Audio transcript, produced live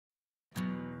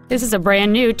This is a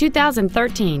brand new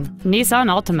 2013 Nissan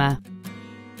Altima.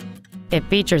 It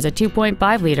features a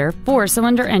 2.5-liter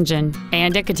four-cylinder engine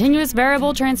and a continuous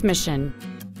variable transmission.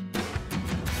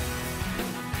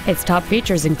 Its top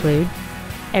features include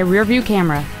a rear-view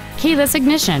camera, keyless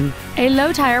ignition, a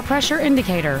low tire pressure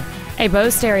indicator, a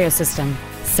Bose stereo system,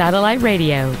 satellite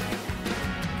radio,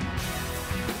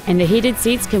 and the heated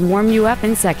seats can warm you up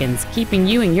in seconds, keeping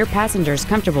you and your passengers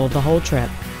comfortable the whole trip.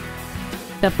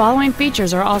 The following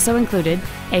features are also included: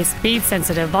 a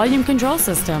speed-sensitive volume control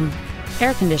system,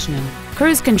 air conditioning,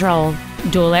 cruise control,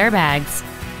 dual airbags,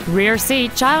 rear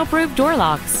seat child-proof door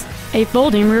locks, a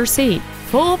folding rear seat,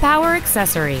 full power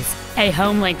accessories, a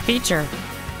home link feature.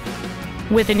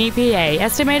 With an EPA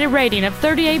estimated rating of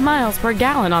 38 miles per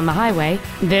gallon on the highway,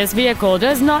 this vehicle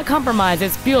does not compromise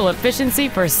its fuel efficiency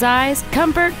for size,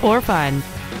 comfort, or fun.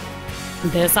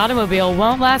 This automobile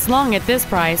won't last long at this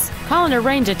price. Call and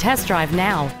arrange a test drive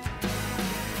now.